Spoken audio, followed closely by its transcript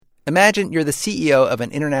Imagine you're the CEO of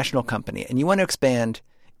an international company and you want to expand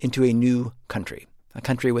into a new country, a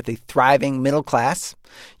country with a thriving middle class.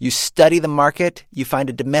 You study the market. You find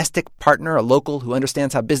a domestic partner, a local who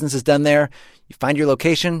understands how business is done there. You find your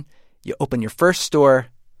location. You open your first store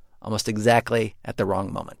almost exactly at the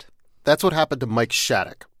wrong moment. That's what happened to Mike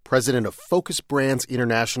Shattuck, president of Focus Brands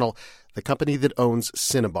International, the company that owns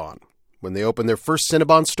Cinnabon, when they opened their first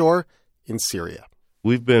Cinnabon store in Syria.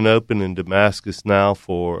 We've been open in Damascus now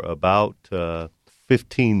for about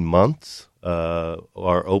 15 months.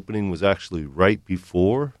 Our opening was actually right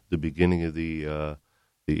before the beginning of the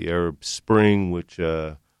Arab Spring, which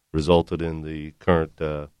resulted in the current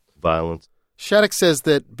violence. Shattuck says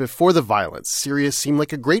that before the violence, Syria seemed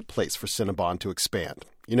like a great place for Cinnabon to expand.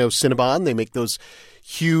 You know, Cinnabon, they make those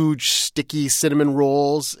huge, sticky cinnamon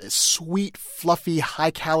rolls, a sweet, fluffy,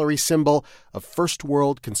 high-calorie symbol of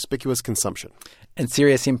first-world conspicuous consumption. And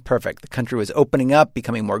Syria seemed perfect. The country was opening up,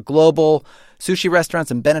 becoming more global. Sushi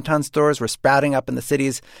restaurants and Benetton stores were sprouting up in the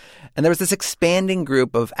cities. And there was this expanding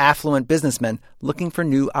group of affluent businessmen looking for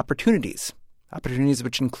new opportunities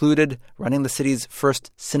which included running the city's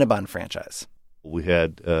first Cinnabon franchise. We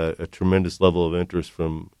had a tremendous level of interest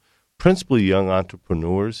from principally young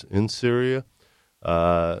entrepreneurs in Syria.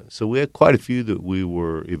 So we had quite a few that we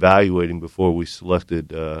were evaluating before we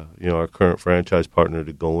selected our current franchise partner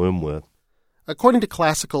to go in with. According to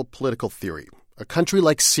classical political theory, a country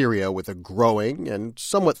like Syria with a growing and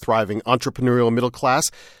somewhat thriving entrepreneurial middle class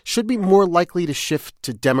should be more likely to shift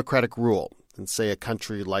to democratic rule than, say, a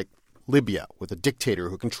country like Libya with a dictator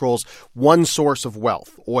who controls one source of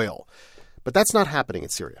wealth, oil. But that's not happening in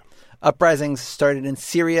Syria. Uprisings started in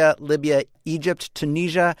Syria, Libya, Egypt,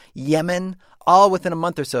 Tunisia, Yemen, all within a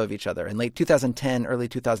month or so of each other in late 2010, early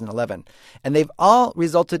 2011. And they've all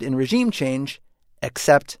resulted in regime change,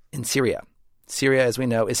 except in Syria. Syria, as we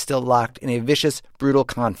know, is still locked in a vicious, brutal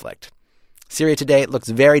conflict. Syria today looks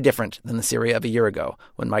very different than the Syria of a year ago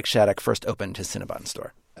when Mike Shattuck first opened his Cinnabon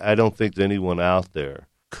store. I don't think that anyone out there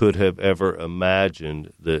could have ever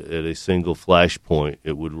imagined that at a single flashpoint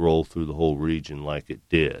it would roll through the whole region like it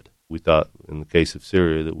did. We thought, in the case of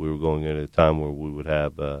Syria, that we were going at a time where we would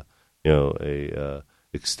have, a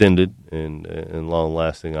extended and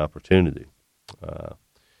long-lasting opportunity.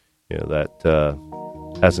 That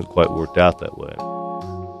hasn't quite worked out that way.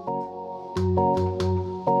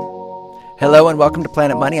 Hello and welcome to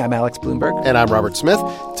Planet Money. I'm Alex Bloomberg. And I'm Robert Smith.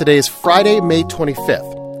 Today is Friday, May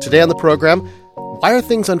 25th. Today on the program, why are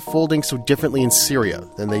things unfolding so differently in Syria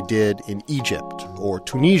than they did in Egypt or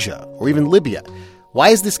Tunisia or even Libya? Why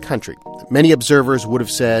is this country, that many observers would have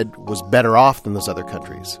said was better off than those other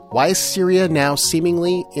countries, why is Syria now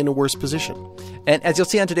seemingly in a worse position? And as you'll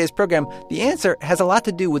see on today's program, the answer has a lot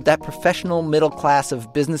to do with that professional middle class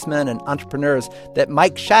of businessmen and entrepreneurs that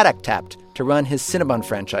Mike Shattuck tapped to run his Cinnabon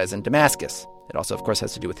franchise in Damascus. It also, of course,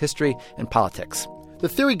 has to do with history and politics. The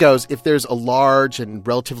theory goes if there's a large and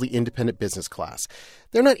relatively independent business class,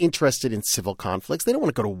 they're not interested in civil conflicts. They don't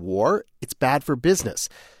want to go to war. It's bad for business.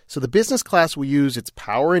 So the business class will use its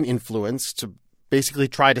power and influence to basically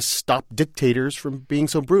try to stop dictators from being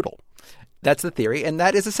so brutal. That's the theory, and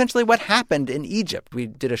that is essentially what happened in Egypt. We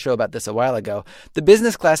did a show about this a while ago. The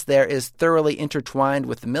business class there is thoroughly intertwined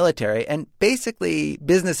with the military, and basically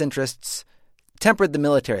business interests tempered the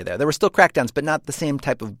military there. There were still crackdowns, but not the same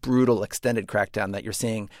type of brutal, extended crackdown that you're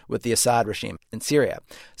seeing with the Assad regime in Syria.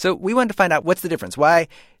 So we wanted to find out what's the difference. Why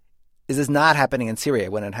is this not happening in Syria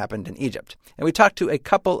when it happened in Egypt? And we talked to a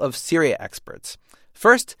couple of Syria experts.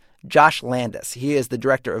 First, Josh Landis. He is the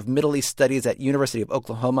director of Middle East Studies at University of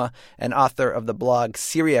Oklahoma and author of the blog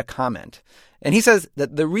Syria Comment. And he says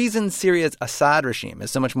that the reason Syria's Assad regime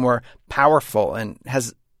is so much more powerful and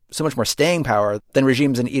has so much more staying power than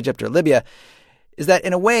regimes in Egypt or Libya is that,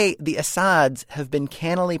 in a way, the Assads have been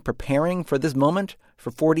cannily preparing for this moment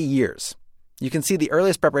for 40 years. You can see the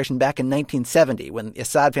earliest preparation back in 1970 when the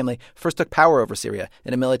Assad family first took power over Syria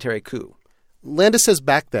in a military coup. Landis says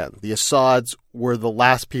back then, the Assads were the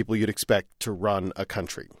last people you'd expect to run a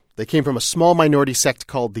country. They came from a small minority sect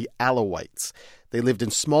called the Alawites. They lived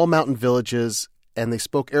in small mountain villages, and they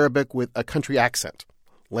spoke Arabic with a country accent.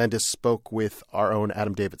 Landis spoke with our own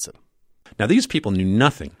Adam Davidson. Now, these people knew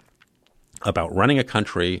nothing about running a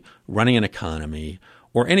country, running an economy,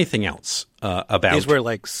 or anything else about. These were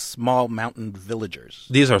like small mountain villagers.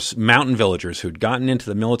 These are mountain villagers who'd gotten into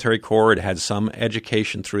the military corps, had some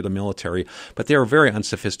education through the military, but they were very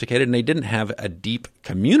unsophisticated, and they didn't have a deep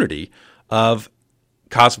community of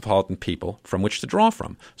cosmopolitan people from which to draw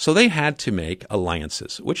from. So they had to make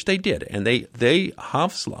alliances, which they did. And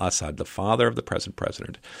Hafez al-Assad, the father of the present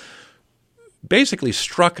president, basically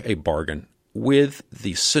struck a bargain with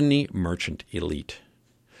the Sunni merchant elite.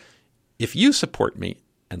 if you support me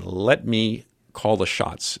and let me call the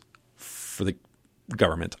shots for the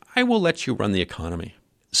government, I will let you run the economy.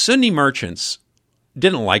 Sunni merchants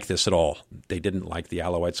didn't like this at all. They didn't like the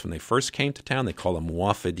Alawites when they first came to town. They call them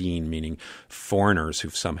wafideen, meaning foreigners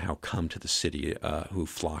who've somehow come to the city, who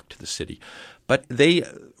flocked to the city. But they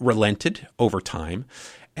relented over time,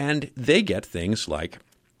 and they get things like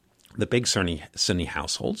the big Sunni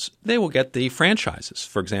households. They will get the franchises.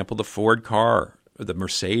 For example, the Ford car, the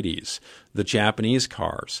Mercedes, the Japanese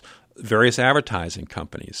cars, various advertising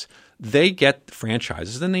companies. They get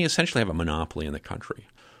franchises, then they essentially have a monopoly in the country.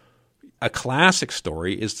 A classic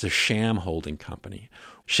story is the Sham holding company.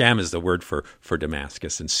 Sham is the word for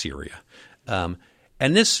Damascus in Syria. And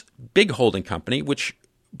this big holding company, which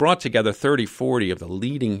brought together 30, 40 of the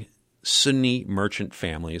leading Sunni merchant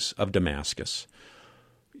families of Damascus,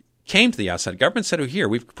 came to the Assad government and said, here,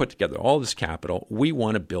 we've put together all this capital. We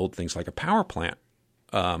want to build things like a power plant,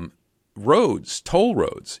 roads, toll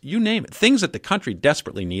roads, you name it, things that the country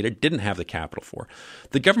desperately needed, didn't have the capital for.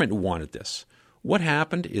 The government wanted this. What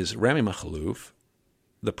happened is Rami Makhlouf,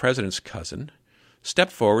 the president's cousin,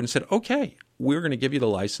 stepped forward and said, okay, we're going to give you the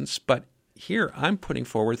license, but here I'm putting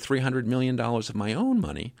forward $300 million of my own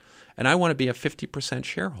money, and I want to be a 50%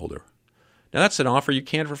 shareholder. Now, that's an offer you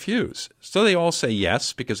can't refuse. So they all say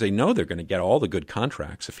yes because they know they're going to get all the good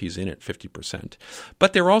contracts if he's in at 50%.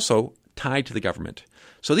 But they're also tied to the government.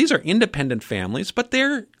 So these are independent families, but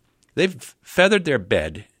they've feathered their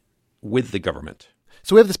bed with the government.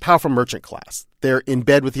 So we have this powerful merchant class. They're in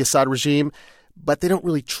bed with the Assad regime, but they don't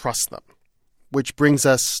really trust them, which brings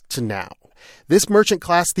us to now. This merchant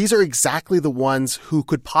class, these are exactly the ones who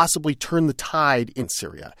could possibly turn the tide in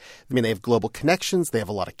Syria. I mean, they have global connections. They have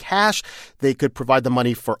a lot of cash. They could provide the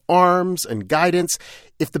money for arms and guidance.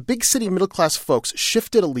 If the big city middle-class folks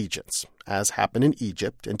shifted allegiance, as happened in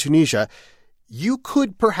Egypt and Tunisia, you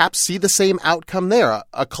could perhaps see the same outcome there,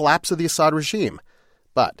 a collapse of the Assad regime.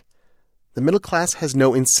 But the middle class has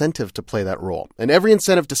no incentive to play that role, and every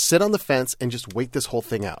incentive to sit on the fence and just wait this whole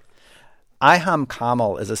thing out. Iham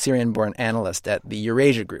Kamal is a Syrian-born analyst at the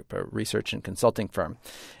Eurasia Group, a research and consulting firm.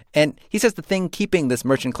 And he says the thing keeping this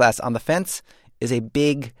merchant class on the fence is a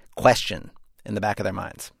big question in the back of their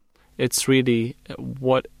minds. It's really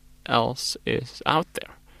what else is out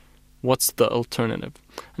there? What's the alternative?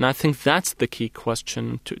 And I think that's the key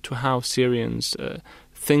question to how Syrians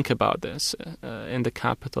think about this in the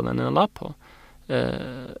capital and in Aleppo.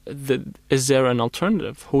 Is there an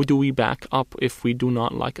alternative? Who do we back up if we do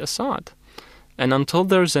not like Assad? And until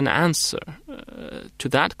there's an answer to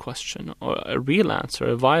that question, or a real answer,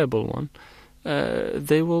 a viable one,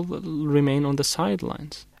 they will remain on the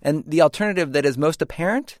sidelines. And the alternative that is most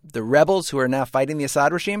apparent, the rebels who are now fighting the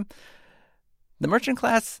Assad regime, the merchant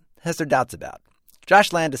class has their doubts about.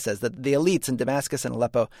 Josh Landis says that the elites in Damascus and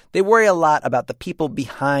Aleppo, they worry a lot about the people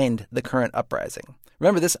behind the current uprising.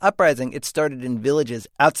 Remember, this uprising, it started in villages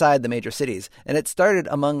outside the major cities, and it started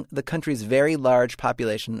among the country's very large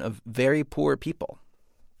population of very poor people.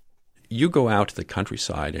 You go out to the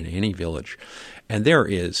countryside in any village, and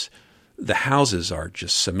the houses are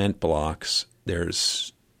just cement blocks.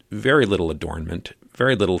 There's very little adornment,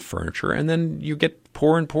 very little furniture, and then you get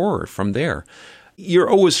poorer and poorer from there. You're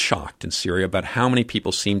always shocked in Syria about how many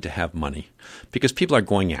people seem to have money because people are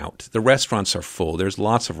going out. The restaurants are full. There's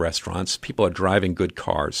lots of restaurants. People are driving good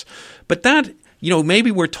cars. But that,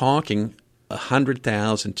 maybe we're talking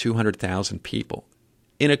 100,000, 200,000 people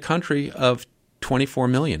in a country of 24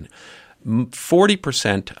 million.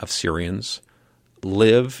 40% of Syrians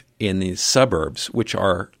live in the suburbs, which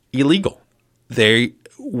are illegal. They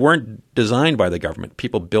weren't designed by the government.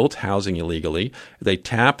 People built housing illegally. They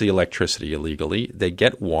tap the electricity illegally. They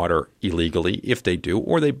get water illegally, if they do,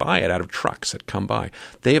 or they buy it out of trucks that come by.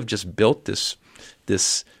 They have just built this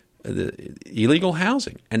illegal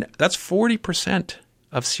housing, and that's 40%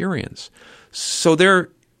 of Syrians. So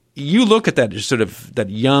you look at that sort of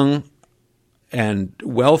that young and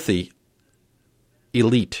wealthy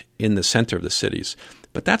elite in the center of the cities,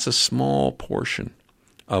 but that's a small portion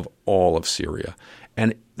of all of Syria.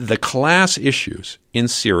 And the class issues in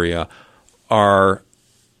Syria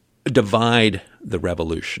divide the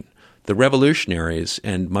revolution. The revolutionaries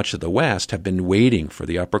and much of the West have been waiting for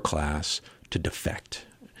the upper class to defect,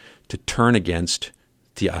 to turn against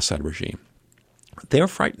the Assad regime. They're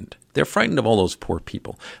frightened. They're frightened of all those poor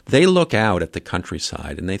people. They look out at the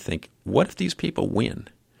countryside and they think, what if these people win?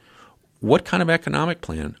 What kind of economic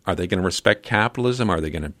plan? Are they going to respect capitalism? Are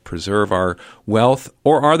they going to preserve our wealth?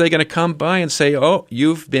 Or are they going to come by and say, oh,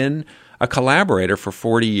 you've been a collaborator for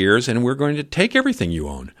 40 years and we're going to take everything you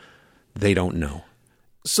own? They don't know.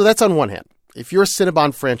 So that's on one hand. If you're a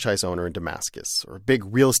Cinnabon franchise owner in Damascus or a big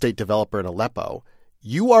real estate developer in Aleppo,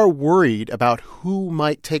 you are worried about who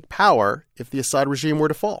might take power if the Assad regime were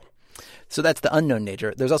to fall. So that's the unknown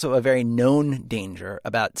danger. There's also a very known danger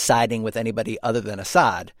about siding with anybody other than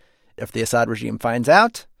Assad. If the Assad regime finds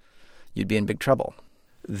out, you'd be in big trouble.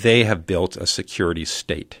 They have built a security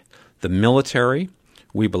state. The military,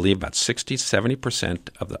 we believe about 60-70%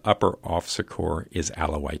 of the upper officer corps is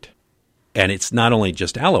Alawite. And it's not only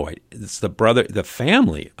just Alawite. It's the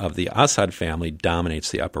family of the Assad family dominates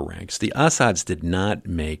the upper ranks. The Assads did not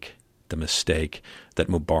make the mistake that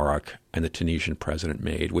Mubarak and the Tunisian president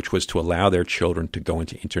made, which was to allow their children to go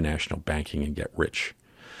into international banking and get rich.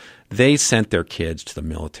 They sent their kids to the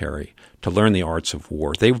military to learn the arts of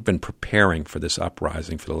war. They've been preparing for this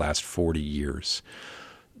uprising for the last 40 years.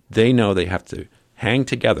 They know they have to hang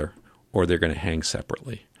together or they're going to hang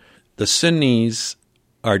separately. The Sunnis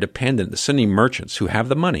are dependent, the Sunni merchants who have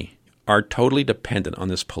the money are totally dependent on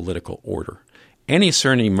this political order. Any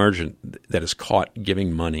Sunni merchant that is caught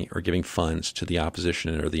giving money or giving funds to the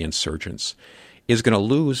opposition or the insurgents is going to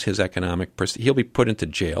lose his economic prestige. He'll be put into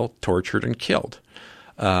jail, tortured, and killed.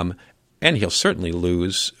 And he'll certainly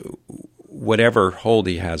lose whatever hold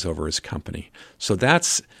he has over his company. So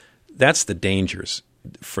that's the dangers.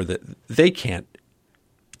 They can't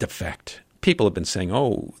defect. People have been saying,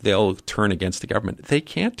 they'll turn against the government. They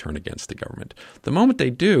can't turn against the government. The moment they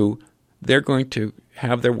do, they're going to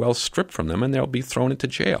have their wealth stripped from them and they'll be thrown into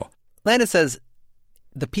jail. Landis says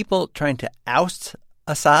the people trying to oust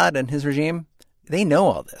Assad and his regime, they know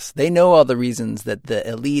all this. They know all the reasons that the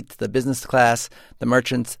elite, the business class, the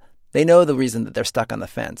merchants, they know the reason that they're stuck on the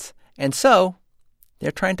fence. And so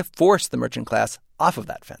they're trying to force the merchant class off of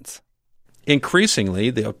that fence. Increasingly,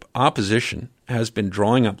 the opposition has been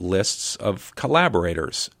drawing up lists of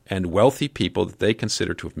collaborators and wealthy people that they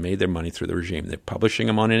consider to have made their money through the regime. They're publishing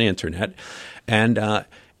them on the internet, and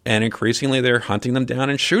increasingly they're hunting them down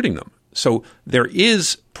and shooting them. So there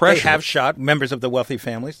is pressure. They have shot members of the wealthy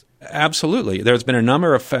families? Absolutely. There's been a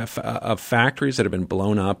number of factories that have been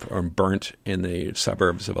blown up or burnt in the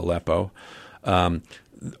suburbs of Aleppo,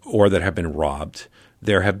 or that have been robbed.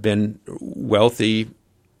 There have been wealthy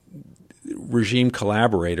regime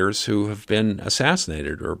collaborators who have been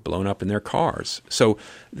assassinated or blown up in their cars. So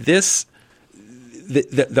the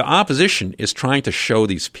opposition is trying to show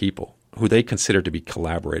these people who they consider to be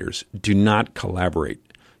collaborators, do not collaborate.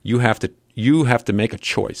 You have to make a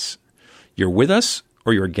choice. You're with us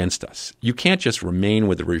or you're against us. You can't just remain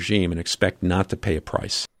with the regime and expect not to pay a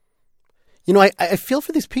price. You know, I feel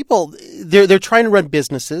for these people. They're trying to run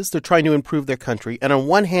businesses. They're trying to improve their country. And on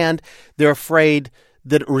one hand, they're afraid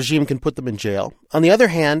that a regime can put them in jail. On the other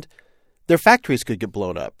hand, their factories could get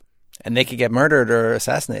blown up. And they could get murdered or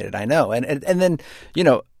assassinated, I know. And then, you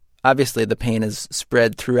know, obviously the pain is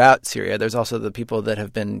spread throughout Syria. There's also the people that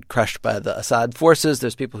have been crushed by the Assad forces.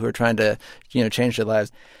 There's people who are trying to, change their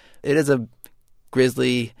lives. It is a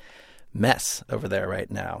grisly mess over there right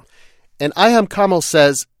now. And Ayham Kamal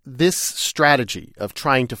says this strategy of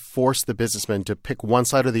trying to force the businessmen to pick one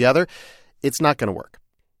side or the other, it's not going to work.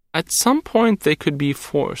 At some point, they could be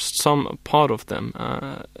forced, some part of them.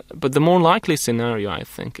 But the more likely scenario, I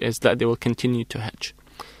think, is that they will continue to hedge.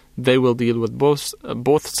 They will deal with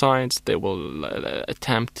both sides. They will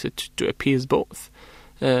attempt to appease both.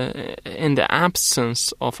 In the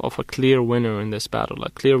absence of a clear winner in this battle, a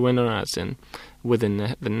clear winner as in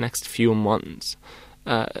within the next few months,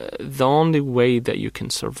 the only way that you can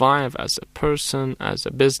survive as a person, as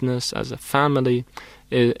a business, as a family,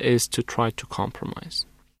 is to try to compromise.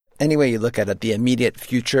 Any way you look at it, the immediate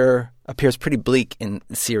future appears pretty bleak in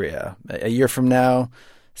Syria. A year from now,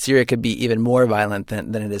 Syria could be even more violent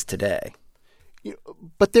than it is today.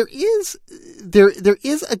 But there is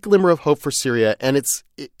a glimmer of hope for Syria, and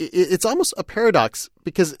it's almost a paradox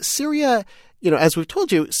because Syria, as we've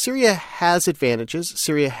told you, Syria has advantages.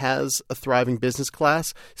 Syria has a thriving business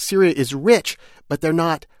class. Syria is rich, but they're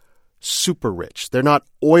not super rich. They're not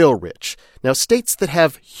oil rich. Now, states that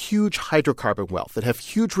have huge hydrocarbon wealth, that have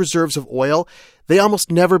huge reserves of oil, they almost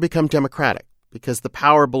never become democratic because the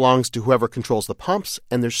power belongs to whoever controls the pumps,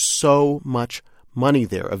 and there's so much money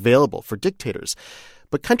there available for dictators.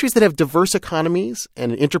 But countries that have diverse economies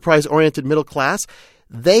and an enterprise-oriented middle class,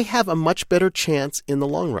 they have a much better chance in the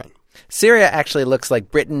long run. Syria actually looks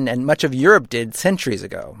like Britain and much of Europe did centuries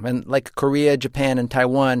ago, and like Korea, Japan, and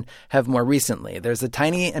Taiwan have more recently. There's a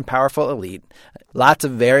tiny and powerful elite, lots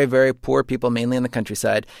of very, very poor people, mainly in the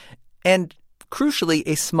countryside, and crucially,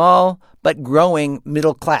 a small but growing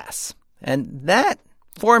middle class. And that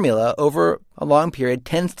formula over a long period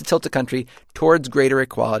tends to tilt a country towards greater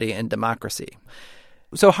equality and democracy.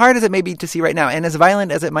 So hard as it may be to see right now, and as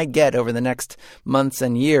violent as it might get over the next months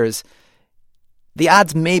and years, the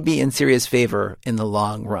odds may be in Syria's favor in the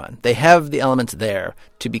long run. They have the elements there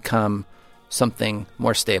to become something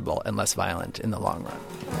more stable and less violent in the long run.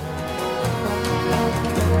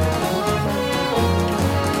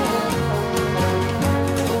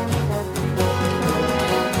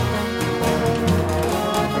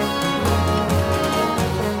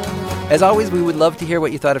 As always, we would love to hear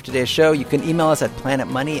what you thought of today's show. You can email us at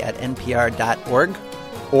planetmoney@npr.org.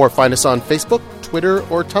 Or find us on Facebook, Twitter,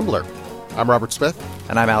 or Tumblr. I'm Robert Smith.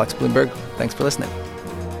 And I'm Alex Bloomberg. Thanks for listening.